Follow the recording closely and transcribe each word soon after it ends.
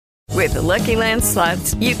With the Lucky Land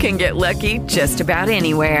Slots, you can get lucky just about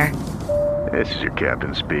anywhere. This is your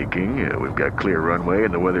captain speaking. We've got clear runway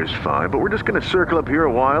and the weather's fine, but we're just going to circle up here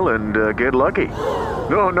a while and get lucky.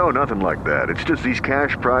 No, nothing like that. It's just these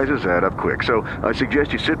cash prizes add up quick. So I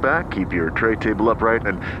suggest you sit back, keep your tray table upright,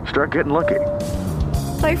 and start getting lucky.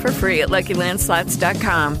 Play for free at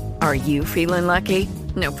LuckyLandSlots.com. Are you feeling lucky?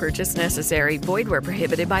 No purchase necessary. Void where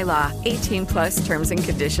prohibited by law. 18 plus terms and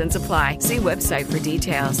conditions apply. See website for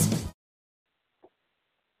details.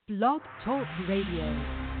 Blog Talk Radio.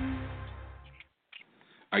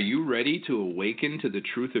 Are you ready to awaken to the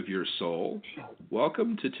truth of your soul?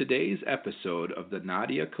 Welcome to today's episode of the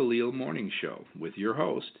Nadia Khalil Morning Show with your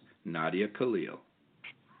host, Nadia Khalil.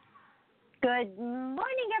 Good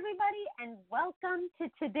morning, everybody, and welcome to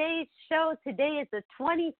today's show. Today is the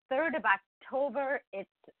 23rd of October. It's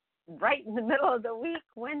right in the middle of the week,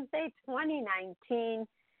 Wednesday, 2019.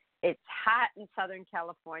 It's hot in Southern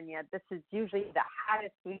California. This is usually the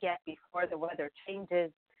hottest we get before the weather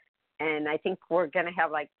changes. And I think we're going to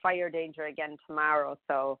have like fire danger again tomorrow.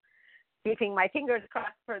 So keeping my fingers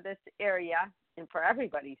crossed for this area and for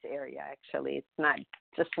everybody's area, actually. It's not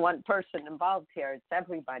just one person involved here. It's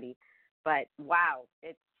everybody. But wow,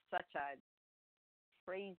 it's such a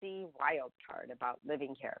crazy, wild part about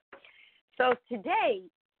living here. So today,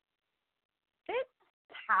 this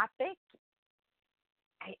topic,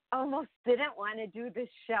 I almost didn't want to do this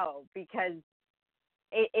show because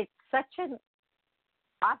it's such an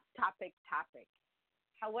off-topic topic.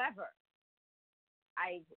 However,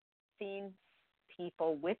 I've seen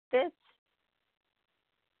people with this,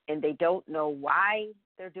 and they don't know why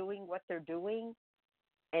they're doing what they're doing.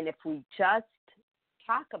 And if we just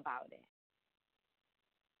talk about it,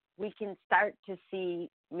 we can start to see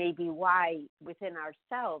maybe why within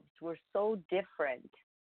ourselves we're so different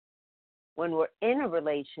when we're in a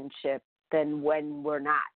relationship than when we're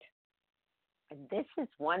not. And this is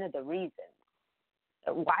one of the reasons.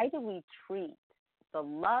 Why do we treat the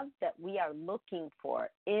love that we are looking for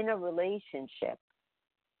in a relationship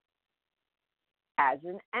as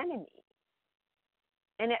an enemy?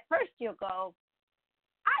 And at first you'll go,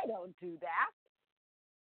 I don't do that.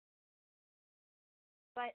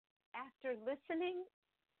 But after listening,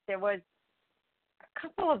 there was a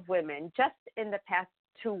couple of women just in the past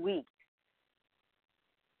 2 weeks.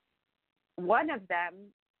 One of them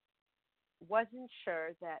wasn't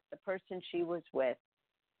sure that the person she was with,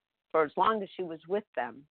 for as long as she was with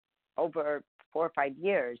them, over 4 or 5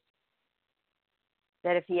 years,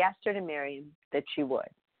 that if he asked her to marry him, that she would.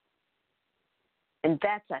 And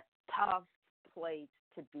that's a tough place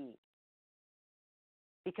to be.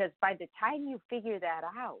 Because by the time you figure that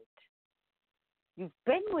out, you've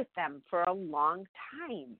been with them for a long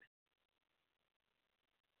time.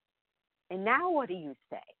 And now what do you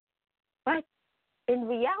say? But in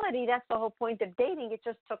reality, that's the whole point of dating. It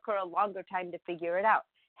just took her a longer time to figure it out.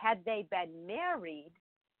 Had they been married,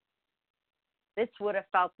 this would have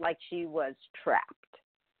felt like she was trapped.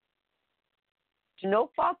 To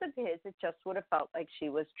no fault of his, it just would have felt like she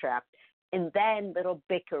was trapped. And then little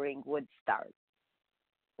bickering would start.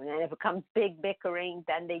 And then if it becomes big bickering,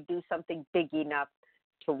 then they do something big enough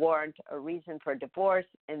to warrant a reason for divorce,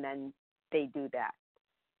 and then they do that.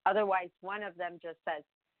 Otherwise, one of them just says,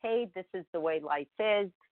 hey, this is the way life is,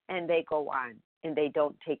 and they go on, and they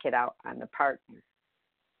don't take it out on the partner.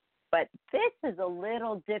 But this is a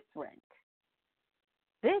little different.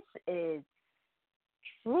 This is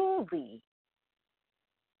truly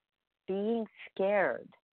being scared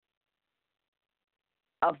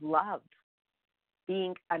of love,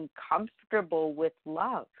 being uncomfortable with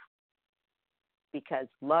love, because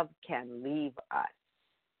love can leave us.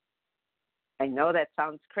 I know that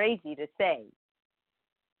sounds crazy to say,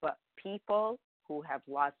 but people who have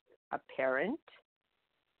lost a parent,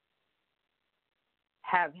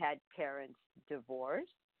 have had parents divorce,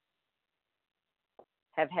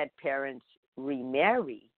 have had parents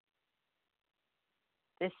remarry,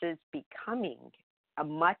 this is becoming a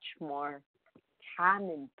much more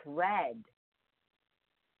common thread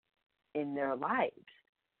in their lives.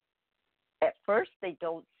 At first, they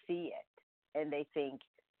don't see it, and they think,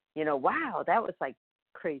 wow, that was like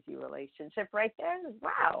crazy relationship right there.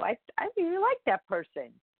 Wow, I really like that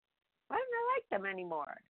person. Why don't I like them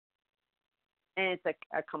anymore? And it's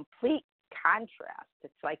a complete contrast.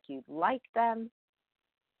 It's like you like them,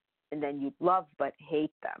 and then you love but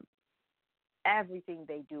hate them. Everything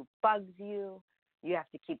they do bugs you. You have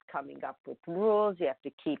to keep coming up with rules. You have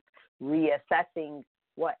to keep reassessing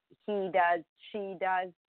what he does, she does.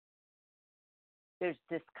 There's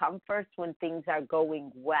discomfort when things are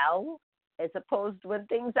going well as opposed to when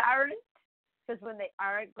things aren't. Because when they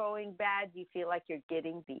aren't going bad, you feel like you're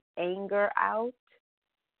getting the anger out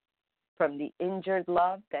from the injured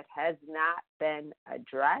love that has not been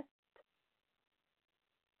addressed.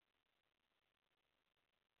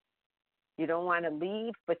 You don't want to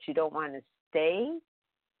leave, but you don't want to stay.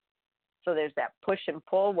 So there's that push and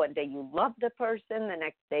pull. One day you love the person, the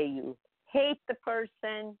next day you hate the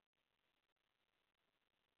person.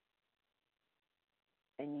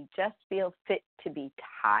 And you just feel fit to be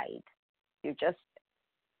tied. You're just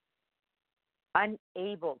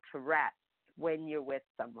unable to rest when you're with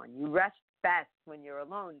someone. You rest best when you're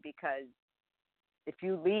alone, because if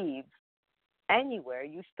you leave anywhere,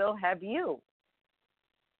 you still have you.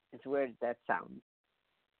 As weird as that sounds.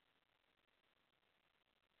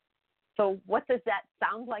 So what does that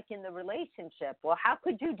sound like in the relationship? Well, how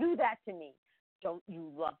could you do that to me? Don't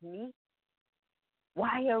you love me?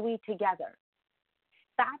 Why are we together?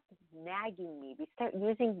 Stop nagging me. We start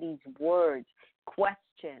using these words,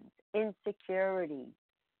 questions, insecurity.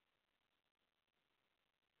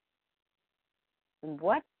 And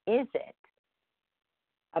what is it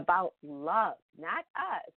about love, not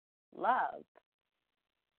us, love,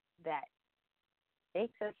 that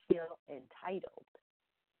makes us feel entitled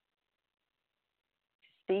to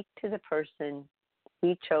speak to the person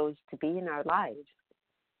we chose to be in our lives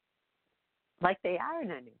like they are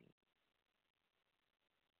an enemy?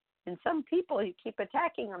 And some people, you keep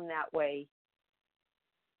attacking them that way.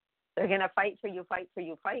 They're going to fight for you, fight for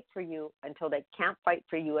you, fight for you until they can't fight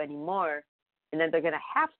for you anymore. And then they're going to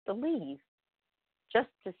have to leave just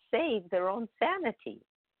to save their own sanity.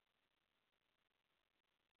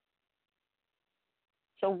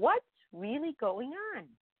 So what's really going on?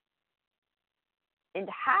 And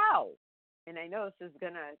how? And I know this is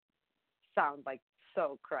going to sound like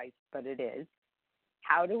so Christ, but it is.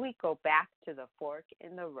 How do we go back to the fork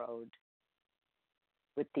in the road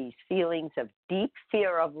with these feelings of deep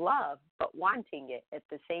fear of love, but wanting it at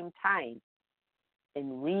the same time,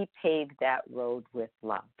 and repave that road with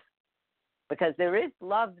love? Because there is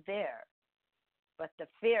love there, but the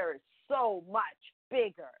fear is so much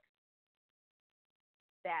bigger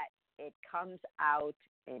that it comes out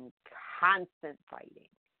in constant fighting.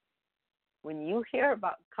 When you hear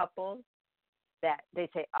about couples that they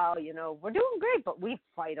say, oh, we're doing great, but we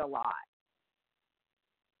fight a lot.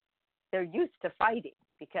 They're used to fighting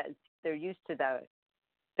because they're used to the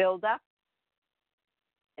build-up,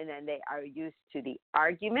 and then they are used to the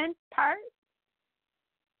argument part,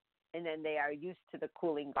 and then they are used to the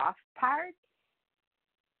cooling off part,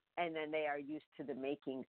 and then they are used to the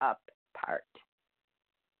making up part.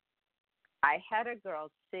 I had a girl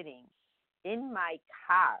sitting in my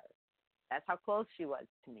car. That's how close she was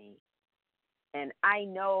to me. And I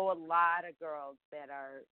know a lot of girls that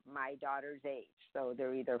are my daughter's age. So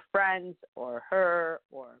they're either friends or her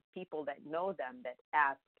or people that know them that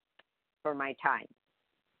ask for my time.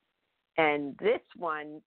 And this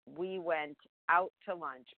one, we went out to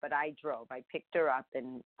lunch, but I drove. I picked her up,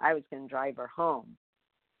 and I was going to drive her home.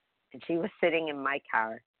 And she was sitting in my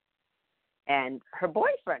car, and her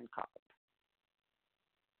boyfriend called.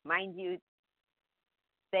 Mind you,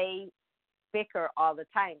 they bicker all the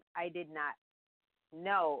time. I did not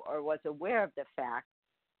know or was aware of the fact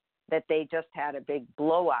that they just had a big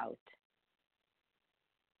blowout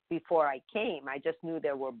before I came. I just knew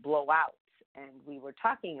there were blowouts, and we were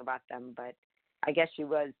talking about them, but I guess she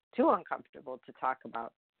was too uncomfortable to talk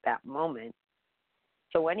about that moment.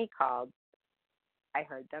 So when he called, I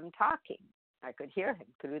heard them talking. I could hear him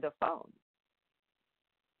through the phone.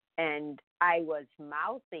 And I was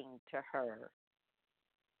mouthing to her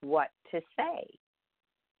what to say.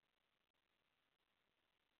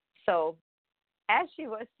 So as she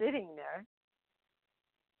was sitting there,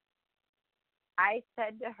 I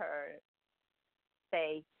said to her,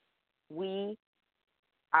 say, we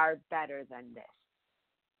are better than this.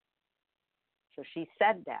 So she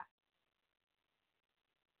said that.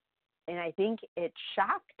 And I think it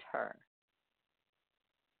shocked her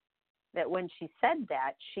that when she said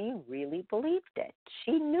that, she really believed it.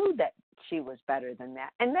 She knew that she was better than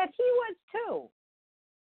that, and that he was too.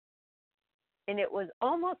 And it was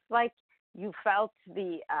almost like you felt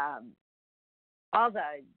the all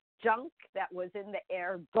the junk that was in the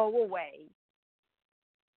air go away.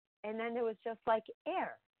 And then it was just like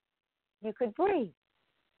air. You could breathe.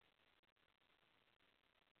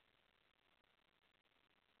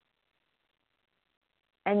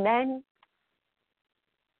 And then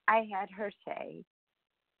I had her say,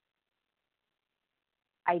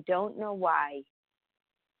 I don't know why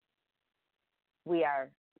we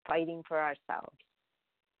are fighting for ourselves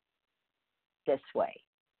this way.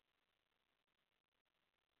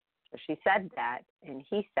 So she said that, and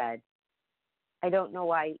he said, I don't know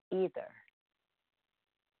why either.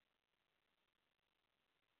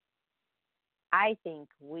 I think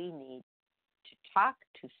we need to talk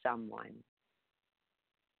to someone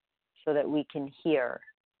so that we can hear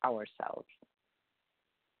ourselves.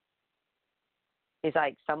 He's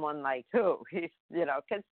like someone like who? He's,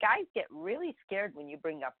 because guys get really scared when you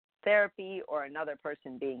bring up therapy or another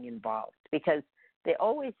person being involved because they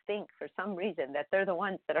always think for some reason that they're the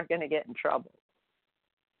ones that are going to get in trouble.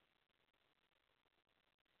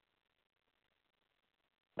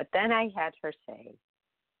 But then I had her say,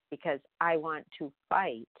 because I want to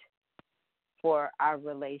fight for our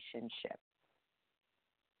relationship,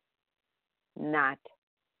 not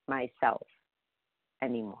myself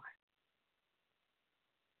anymore.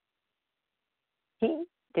 He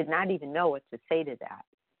did not even know what to say to that,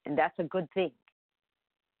 and that's a good thing.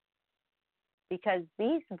 Because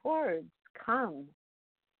these words come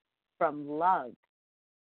from love,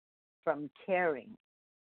 from caring,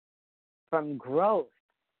 from growth.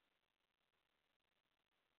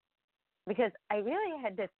 Because I really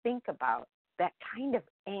had to think about that kind of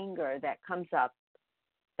anger that comes up,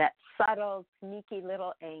 that subtle, sneaky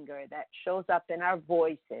little anger that shows up in our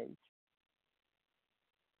voices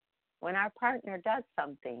when our partner does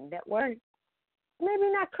something that we're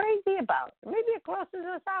maybe not crazy about. Maybe it grosses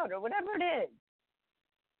us out or whatever it is.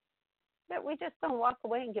 That we just don't walk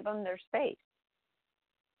away and give them their space.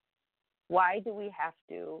 Why do we have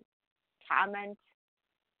to comment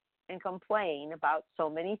and complain about so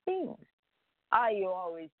many things? You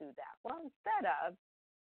always do that. Well, instead of,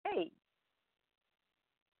 hey,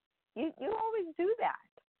 you always do that.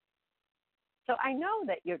 So I know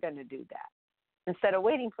that you're going to do that. Instead of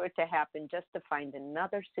waiting for it to happen just to find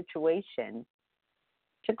another situation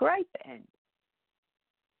to gripe in.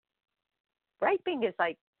 Griping is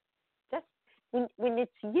like, just when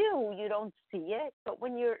it's you, you don't see it. But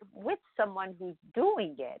when you're with someone who's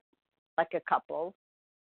doing it, like a couple,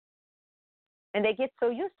 and they get so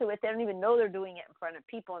used to it, they don't even know they're doing it in front of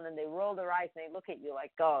people, and then they roll their eyes and they look at you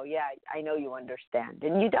like, oh, yeah, I know you understand.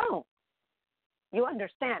 And you don't. You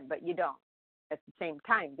understand, but you don't at the same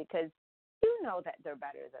time because you know that they're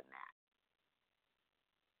better than that.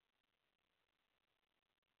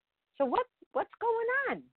 So what's going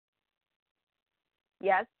on?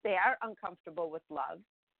 Yes, they are uncomfortable with love,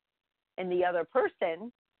 and the other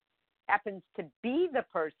person happens to be the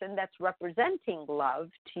person that's representing love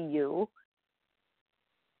to you.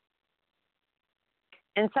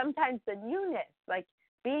 And sometimes the newness, like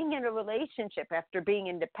being in a relationship after being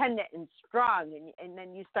independent and strong, and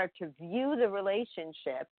then you start to view the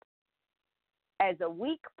relationship as a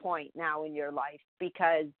weak point now in your life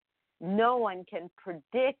because no one can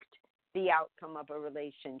predict the outcome of a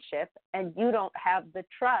relationship, and you don't have the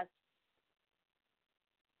trust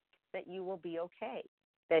that you will be okay,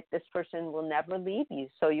 that this person will never leave you.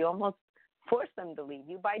 So you almost force them to leave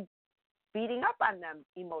you by beating up on them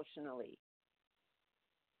emotionally.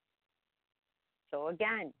 So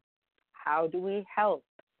again, how do we help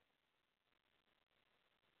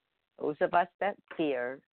those of us that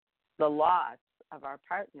fear the loss of our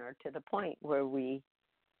partner to the point where we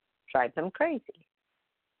drive them crazy?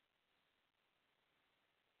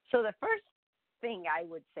 So the first thing I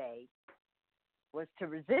would say was to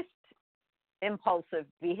resist impulsive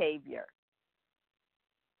behavior.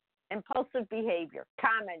 Impulsive behavior,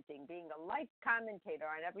 commenting, being a life commentator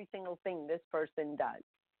on every single thing this person does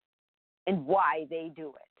and why they do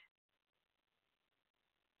it.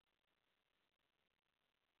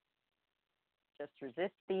 Just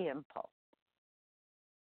resist the impulse.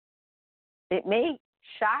 It may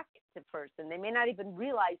shock the person. They may not even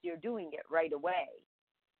realize you're doing it right away.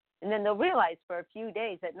 And then they'll realize for a few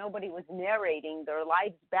days that nobody was narrating their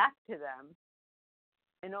lives back to them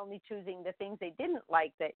and only choosing the things they didn't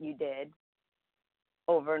like that you did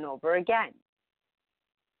over and over again.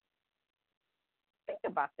 Think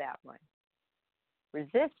about that one.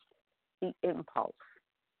 Resist the impulse.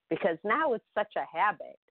 Because now it's such a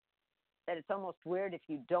habit that it's almost weird if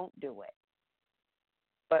you don't do it.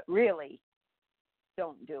 But really,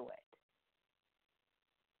 don't do it.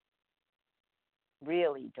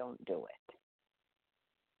 Really don't do it.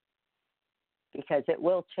 Because it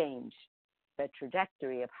will change the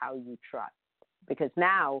trajectory of how you trust. Because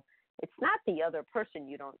now it's not the other person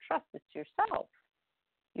you don't trust, it's yourself.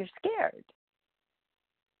 You're scared.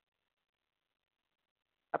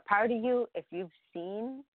 A part of you, if you've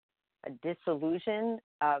seen a dissolution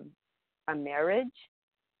of a marriage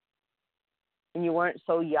and you weren't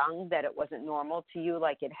so young that it wasn't normal to you,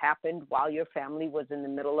 like it happened while your family was in the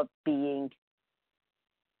middle of being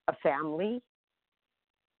a family,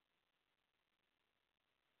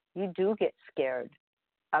 you do get scared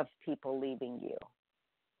of people leaving you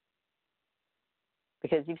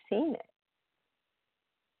because you've seen it.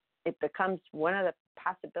 It becomes one of the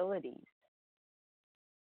possibilities.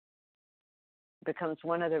 It becomes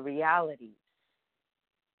one of the realities.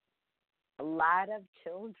 A lot of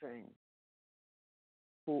children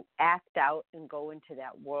who act out and go into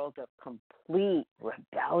that world of complete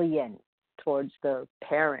rebellion towards their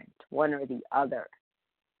parent, one or the other.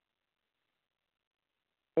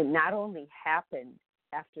 It not only happens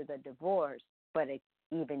after the divorce, but it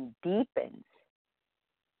even deepens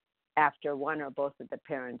after one or both of the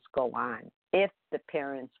parents go on. If the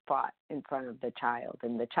parents fought in front of the child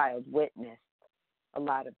and the child witnessed a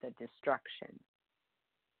lot of the destruction.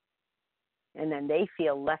 And then they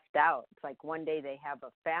feel left out. It's like one day they have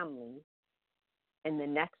a family, and the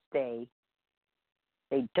next day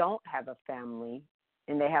they don't have a family,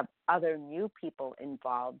 and they have other new people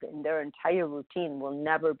involved, and their entire routine will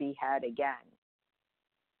never be had again.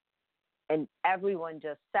 And everyone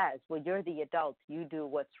just says, well, you're the adult, you do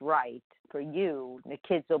what's right for you, the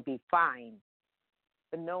kids will be fine.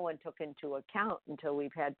 But no one took into account until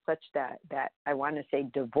we've had such that I want to say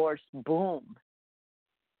divorce boom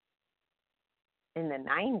in the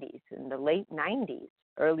 90s, in the late 90s,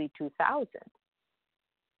 early 2000s.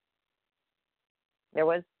 There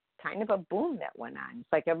was kind of a boom that went on. It's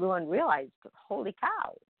like everyone realized, holy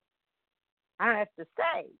cow, I don't have to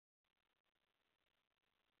say.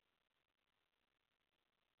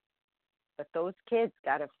 But those kids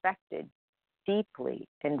got affected deeply.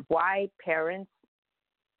 And why parents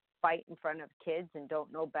fight in front of kids and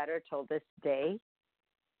don't know better till this day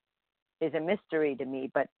is a mystery to me,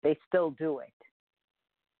 but they still do it.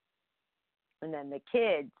 And then the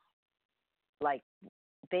kids, like,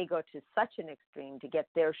 they go to such an extreme to get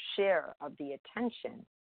their share of the attention.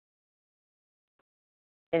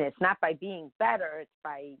 And it's not by being better, it's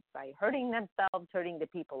by hurting themselves, hurting the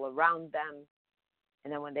people around them.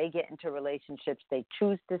 And then when they get into relationships, they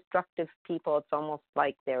choose destructive people. It's almost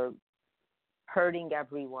like they're hurting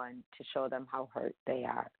everyone to show them how hurt they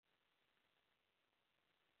are.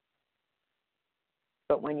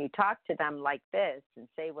 But when you talk to them like this and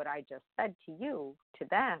say what I just said to you, to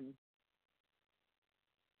them,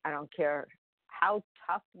 I don't care how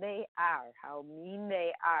tough they are, how mean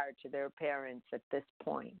they are to their parents at this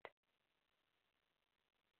point.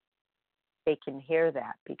 They can hear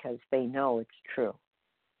that because they know it's true.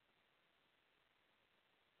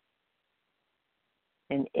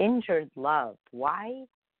 An injured love. Why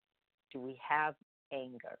do we have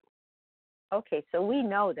anger? Okay, so we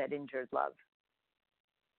know that injured love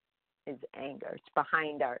is anger. It's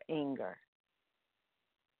behind our anger.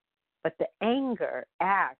 But the anger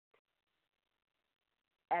acts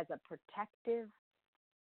as a protective,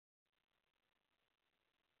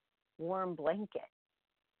 warm blanket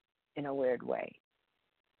in a weird way.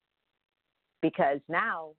 Because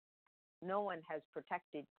now no one has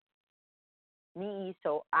protected me,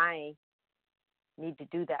 so I need to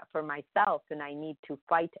do that for myself, and I need to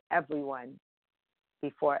fight everyone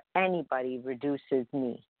before anybody reduces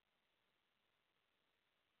me.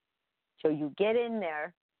 So you get in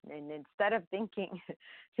there, and instead of thinking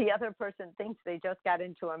the other person thinks they just got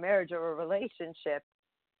into a marriage or a relationship,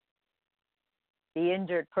 the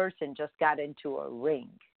injured person just got into a ring,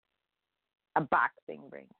 a boxing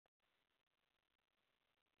ring.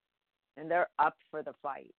 And they're up for the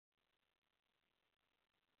fight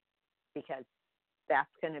because that's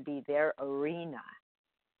going to be their arena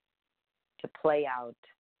to play out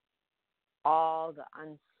all the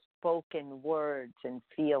unspoken words and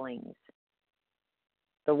feelings.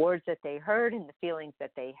 The words that they heard and the feelings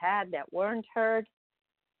that they had that weren't heard,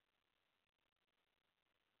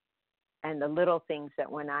 and the little things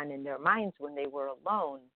that went on in their minds when they were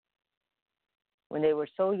alone, when they were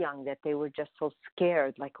so young that they were just so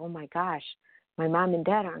scared, like, oh my gosh, my mom and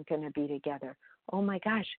dad aren't going to be together. Oh my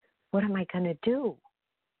gosh, what am I going to do?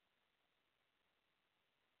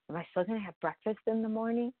 Am I still going to have breakfast in the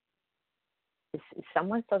morning? Is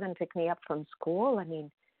someone still going to pick me up from school? I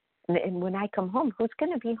mean, and when I come home, who's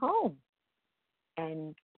going to be home?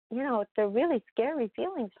 And, you know, they're really scary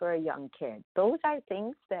feelings for a young kid. Those are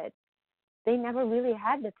things that they never really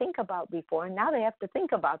had to think about before, and now they have to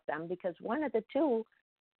think about them because one of the two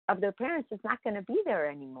of their parents is not going to be there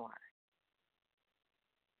anymore.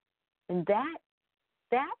 And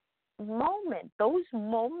that moment, those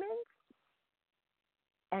moments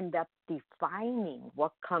end up defining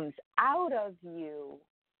what comes out of you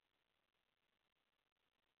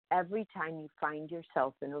every time you find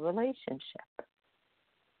yourself in a relationship.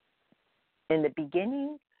 In the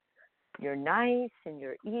beginning, you're nice and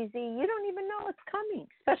you're easy. You don't even know it's coming,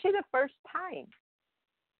 especially the first time.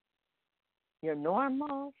 You're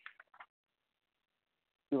normal.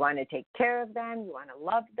 You want to take care of them. You want to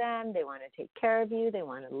love them. They want to take care of you. They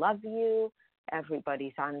want to love you.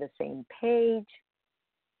 Everybody's on the same page.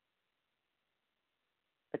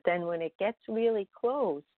 But then when it gets really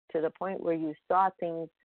close to the point where you saw things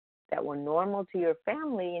that were normal to your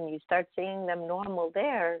family and you start seeing them normal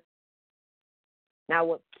there, now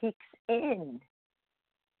what kicks in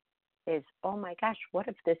is, oh my gosh, what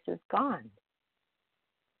if this is gone?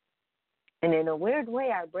 And in a weird way,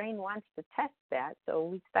 our brain wants to test that, so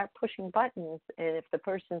we start pushing buttons, and if the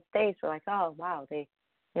person stays, we're like, oh, wow, they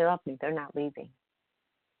love me, they're not leaving.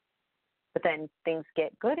 But then things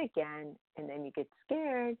get good again, and then you get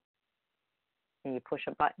scared, and you push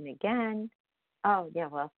a button again. Oh, yeah,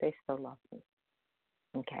 well, they still love me.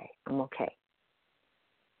 Okay, I'm okay.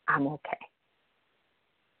 I'm okay.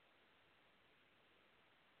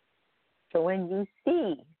 So when you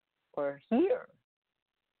see or hear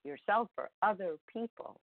yourself or other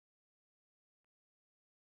people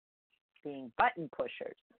being button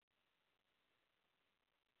pushers,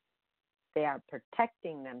 they are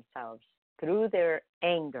protecting themselves through their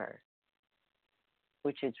anger,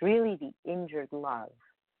 which is really the injured love,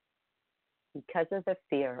 because of the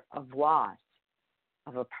fear of loss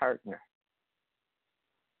of a partner.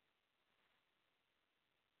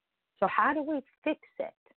 So how do we fix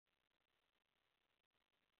it?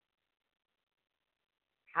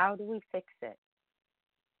 How do we fix it?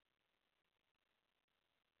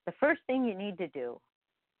 The first thing you need to do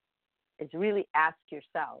is really ask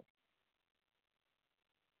yourself,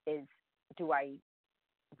 is, do I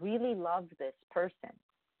really love this person?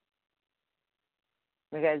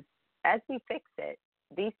 Because as we fix it,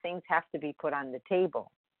 these things have to be put on the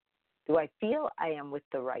table. Do I feel I am with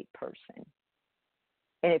the right person?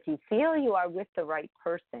 And if you feel you are with the right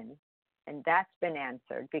person, and that's been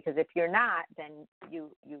answered, because if you're not, then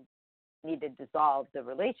you need to dissolve the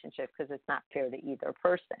relationship because it's not fair to either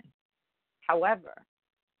person. However,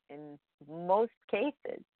 in most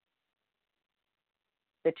cases,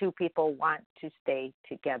 the two people want to stay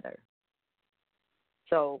together.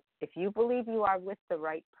 So if you believe you are with the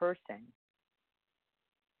right person,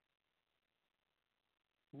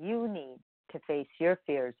 you need to face your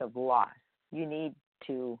fears of loss. You need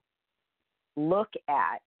to look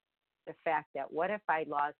at the fact that, what if I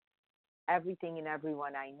lost everything and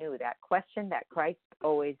everyone I knew? That question that Christ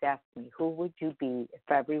always asked me, who would you be if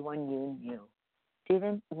everyone you knew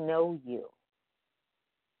didn't know you?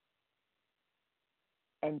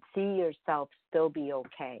 And see yourself still be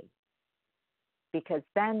okay. Because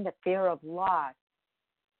then the fear of loss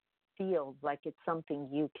feels like it's something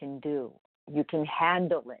you can do. You can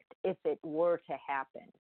handle it if it were to happen.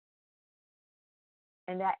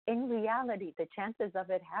 And that in reality, the chances of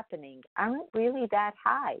it happening aren't really that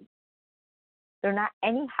high. They're not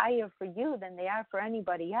any higher for you than they are for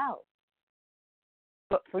anybody else.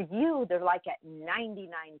 But for you, they're like at 99%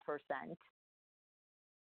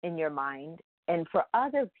 in your mind. And for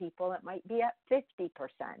other people, it might be at 50%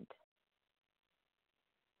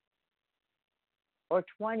 or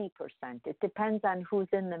 20%. It depends on who's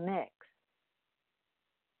in the mix.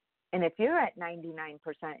 And if you're at 99%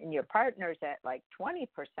 and your partner's at like 20%,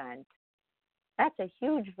 that's a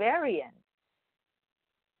huge variance.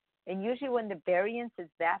 And usually when the variance is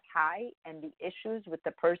that high and the issues with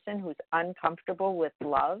the person who's uncomfortable with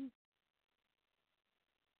love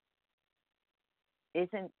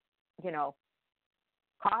isn't,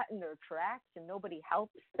 caught in their tracks and nobody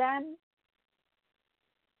helps them,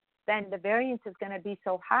 then the variance is going to be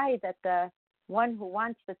so high that the one who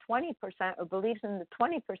wants the 20% or believes in the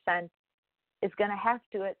 20% is going to have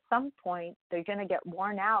to, at some point, they're going to get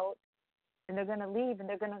worn out and they're going to leave and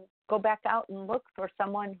they're going to go back out and look for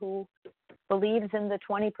someone who believes in the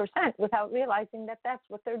 20% without realizing that that's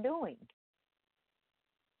what they're doing.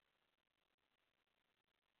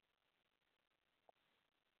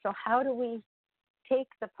 So how do we take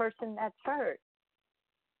the person that's hurt?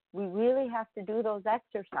 We really have to do those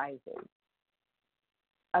exercises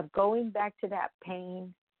of going back to that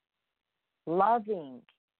pain, loving,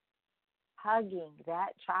 hugging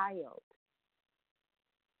that child,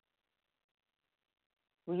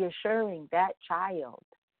 reassuring that child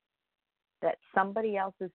that somebody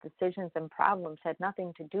else's decisions and problems had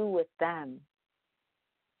nothing to do with them.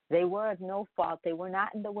 They were of no fault. They were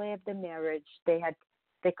not in the way of the marriage. They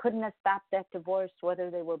couldn't have stopped that divorce whether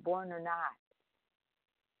they were born or not.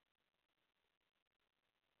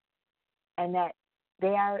 And that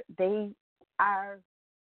they are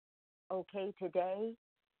okay today,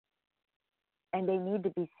 and they need to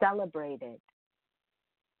be celebrated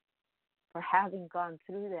for having gone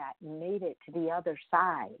through that and made it to the other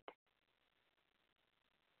side.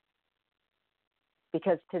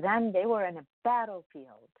 because to them they were in a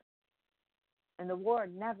battlefield and the war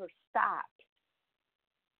never stopped.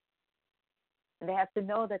 And they have to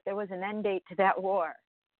know that there was an end date to that war.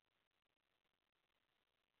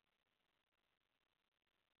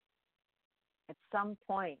 At some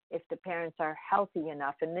point, if the parents are healthy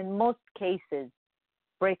enough, and in most cases,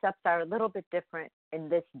 breakups are a little bit different in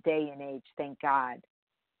this day and age, thank God,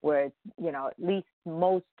 where it's, at least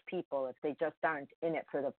most people, if they just aren't in it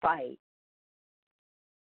for the fight,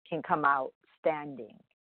 can come out standing.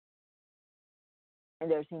 And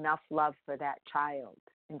there's enough love for that child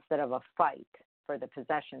instead of a fight for the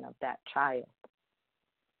possession of that child.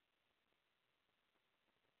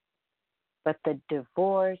 But the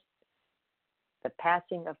divorce, the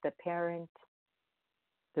passing of the parent,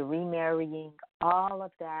 the remarrying, all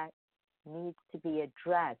of that needs to be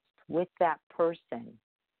addressed with that person,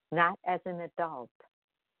 not as an adult,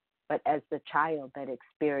 but as the child that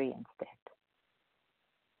experienced it.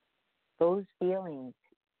 Those feelings,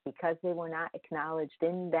 because they were not acknowledged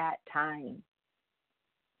in that time,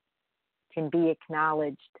 can be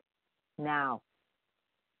acknowledged now,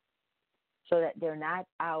 so that they're not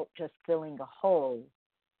out just filling a hole,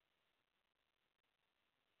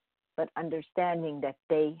 but understanding that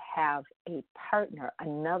they have a partner,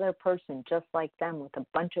 another person just like them with a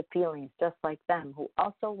bunch of feelings just like them, who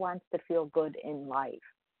also wants to feel good in life.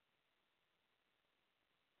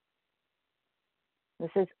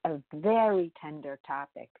 This is a very tender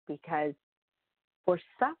topic because for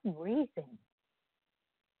some reason,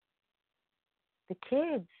 the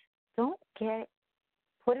kids don't get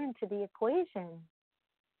put into the equation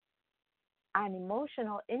on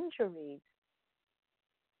emotional injuries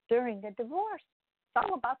during the divorce. It's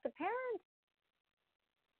all about the parents.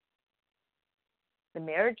 The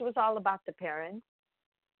marriage was all about the parents.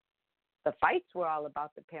 The fights were all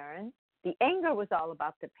about the parents. The anger was all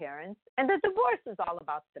about the parents. And the divorce is all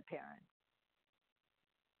about the parents.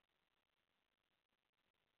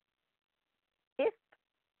 If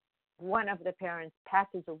one of the parents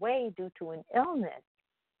passes away due to an illness,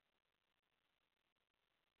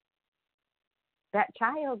 that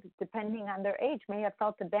child, depending on their age, may have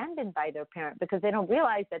felt abandoned by their parent because they don't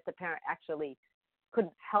realize that the parent actually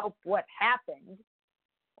couldn't help what happened,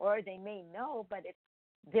 or they may know, but if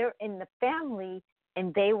they're in the family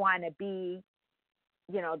and they want to be,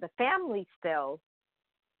 the family still,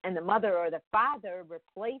 and the mother or the father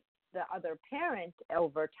replace the other parent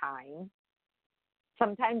over time,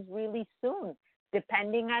 sometimes really soon,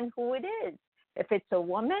 depending on who it is. If it's a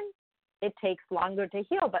woman, it takes longer to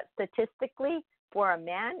heal, but statistically, for a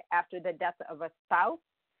man, after the death of a spouse,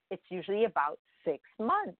 it's usually about 6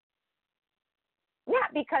 months.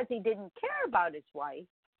 Not because he didn't care about his wife,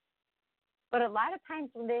 but a lot of times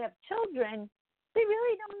when they have children, they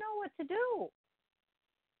really don't know what to do.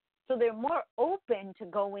 So they're more open to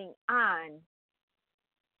going on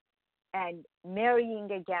and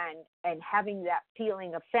marrying again and having that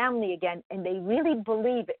feeling of family again, and they really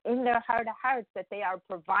believe in their heart of hearts that they are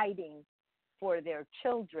providing for their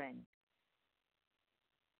children.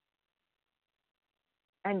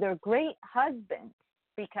 And they're great husbands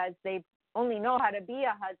because they only know how to be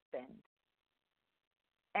a husband.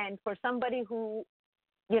 And for somebody who,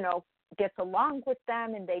 gets along with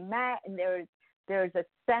them and they met and there's a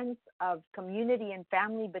sense of community and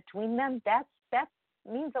family between them, that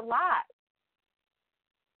means a lot.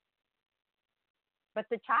 But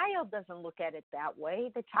the child doesn't look at it that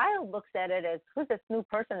way. The child looks at it as, who's this new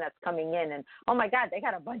person that's coming in? And, oh, my God, they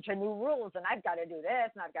got a bunch of new rules, and I've got to do this,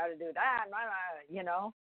 and I've got to do that,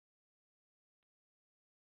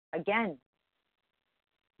 Again,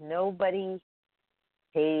 nobody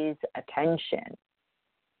pays attention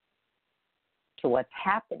to what's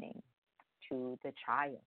happening to the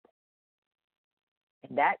child.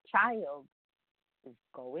 And that child is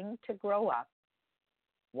going to grow up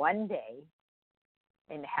one day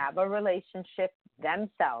and have a relationship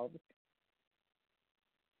themselves,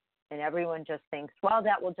 and everyone just thinks, well,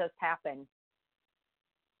 that will just happen,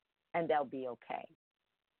 and they'll be okay.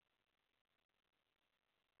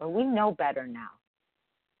 But we know better now.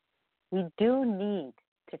 We do need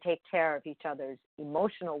to take care of each other's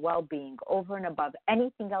emotional well-being over and above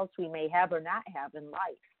anything else we may have or not have in life.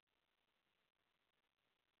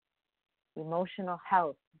 Emotional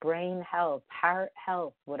health, brain health, heart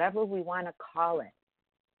health, whatever we want to call it.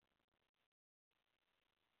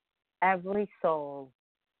 Every soul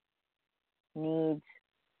needs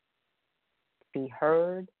to be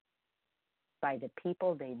heard by the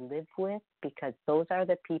people they live with, because those are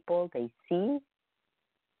the people they see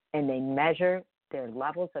and they measure their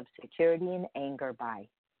levels of security and anger by.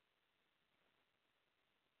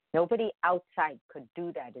 Nobody outside could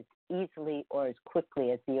do that as easily or as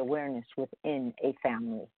quickly as the awareness within a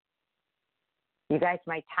family. You guys,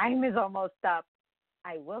 my time is almost up.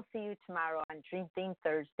 I will see you tomorrow on Dream Theme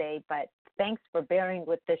Thursday, but thanks for bearing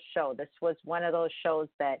with this show. This was one of those shows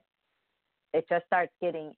that it just starts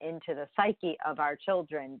getting into the psyche of our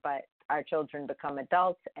children, but our children become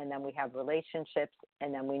adults, and then we have relationships,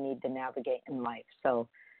 and then we need to navigate in life. So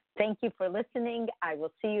thank you for listening. I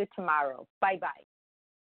will see you tomorrow. Bye-bye.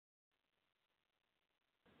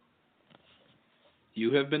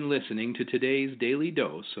 You have been listening to today's daily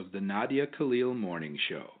dose of the Nadia Khalil Morning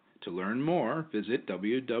Show. To learn more, visit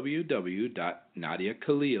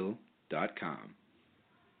www.nadiakhalil.com.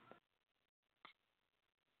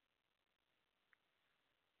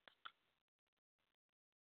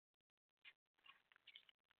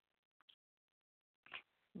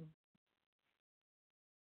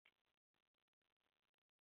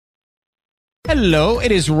 Hello,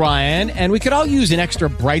 it is Ryan, and we could all use an extra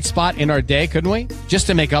bright spot in our day, couldn't we? Just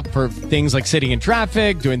to make up for things like sitting in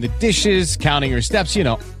traffic, doing the dishes, counting your steps, you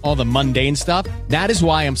know, all the mundane stuff. That is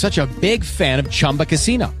why I'm such a big fan of Chumba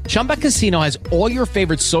Casino. Chumba Casino has all your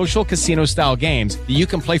favorite social casino-style games that you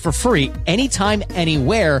can play for free anytime,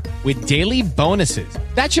 anywhere with daily bonuses.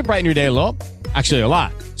 That should brighten your day a little. Actually, a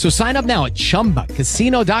lot. So sign up now at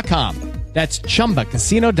ChumbaCasino.com. That's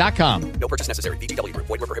ChumbaCasino.com. No purchase necessary. VGW Group.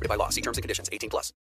 Void where prohibited by law. See terms and conditions. 18+.